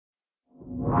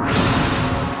Hello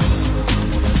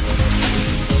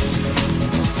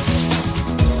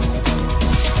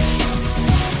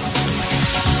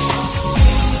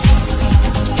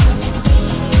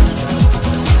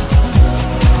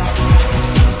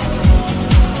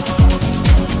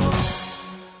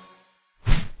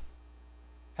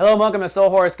and welcome to Soul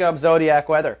Horoscope Zodiac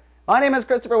Weather. My name is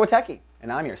Christopher Witecki,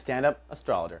 and I'm your stand-up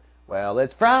astrologer. Well,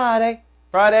 it's Friday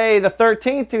the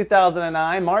 13th,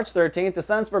 2009, March 13th. The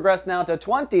sun's progressed now to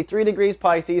 23 degrees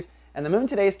Pisces, and the moon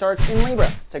today starts in Libra.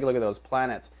 Let's take a look at those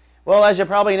planets. Well, as you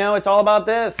probably know, it's all about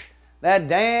this. That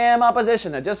damn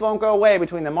opposition that just won't go away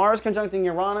between the Mars conjuncting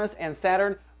Uranus and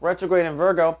Saturn retrograde in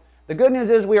Virgo. The good news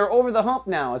is we are over the hump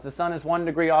now as the sun is 1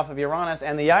 degree off of Uranus,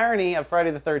 and the irony of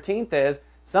Friday the 13th is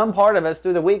some part of us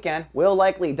through the weekend will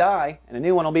likely die, and a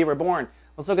new one will be reborn.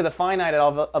 Let's look at the finite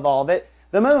of all of it.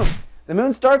 The moon. The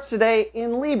moon starts today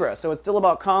in Libra, so it's still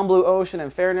about calm blue ocean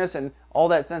and fairness and all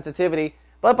that sensitivity.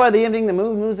 But by the evening, the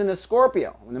moon moves into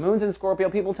Scorpio. When the moon's in Scorpio,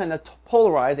 people tend to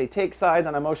polarize. They take sides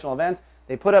on emotional events.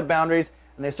 They put up boundaries,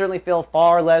 and they certainly feel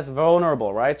far less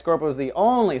vulnerable, right? Scorpio is the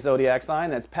only zodiac sign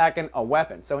that's packing a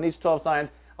weapon. So in each 12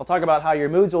 signs, I'll talk about how your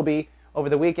moods will be over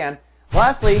the weekend.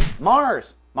 Lastly,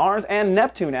 Mars. Mars and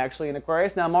Neptune, actually, in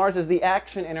Aquarius. Now, Mars is the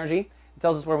action energy. It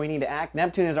tells us where we need to act.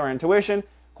 Neptune is our intuition.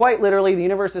 Quite literally, the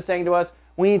universe is saying to us,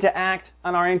 we need to act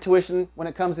on our intuition when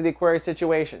it comes to the Aquarius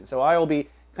situation. So I will be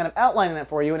kind of outlining that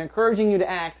for you and encouraging you to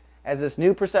act as this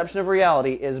new perception of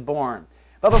reality is born.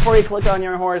 But before you click on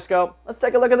your horoscope, let's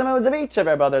take a look at the moods of each of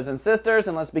our brothers and sisters,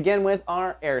 and let's begin with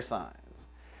our air signs.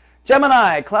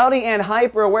 Gemini, cloudy and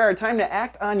hyper-aware. Time to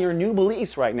act on your new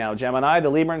beliefs right now, Gemini. The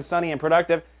Libran, sunny and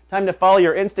productive. Time to follow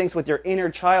your instincts with your inner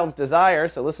child's desire,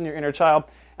 so listen to your inner child.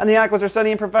 And the Aquas are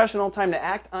sunny and professional. Time to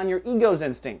act on your ego's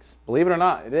instincts. Believe it or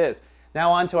not, it is.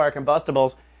 Now on to our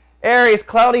combustibles. Aries,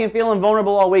 cloudy and feeling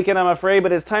vulnerable all weekend, I'm afraid,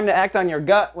 but it's time to act on your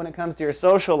gut when it comes to your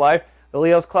social life. The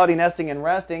Leos, cloudy, nesting and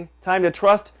resting. Time to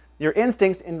trust your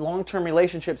instincts in long-term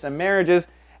relationships and marriages.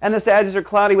 And the Sagittarius are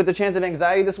cloudy with a chance of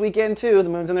anxiety this weekend, too. The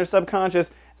moon's in their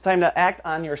subconscious. It's time to act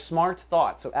on your smart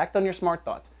thoughts. So act on your smart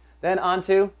thoughts. Then on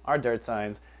to our dirt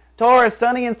signs. Taurus,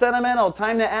 sunny and sentimental.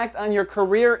 Time to act on your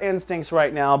career instincts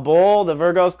right now. Bull, the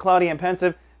Virgos, cloudy and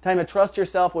pensive. Time to trust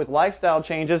yourself with lifestyle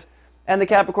changes. And the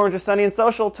Capricorns are sunny and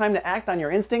social. Time to act on your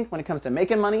instinct when it comes to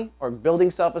making money or building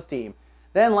self-esteem.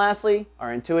 Then lastly,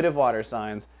 our intuitive water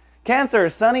signs. Cancer,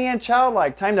 sunny and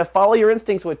childlike. Time to follow your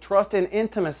instincts with trust and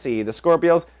intimacy. The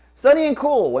Scorpios, sunny and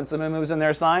cool. Once the moon moves in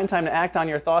their sign, time to act on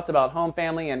your thoughts about home,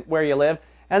 family, and where you live.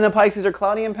 And the Pisces are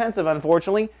cloudy and pensive,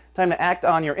 unfortunately. Time to act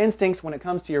on your instincts when it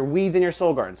comes to your weeds in your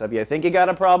soul garden. So if you think you got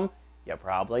a problem, you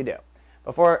probably do.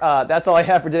 That's all I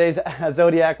have for today's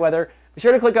Zodiac weather. Be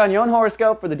sure to click on your own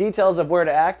horoscope for the details of where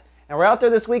to act. And we're out there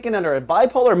this weekend under a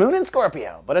bipolar moon in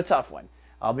Scorpio, but a tough one.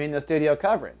 I'll be in the studio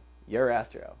covering your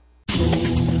astro.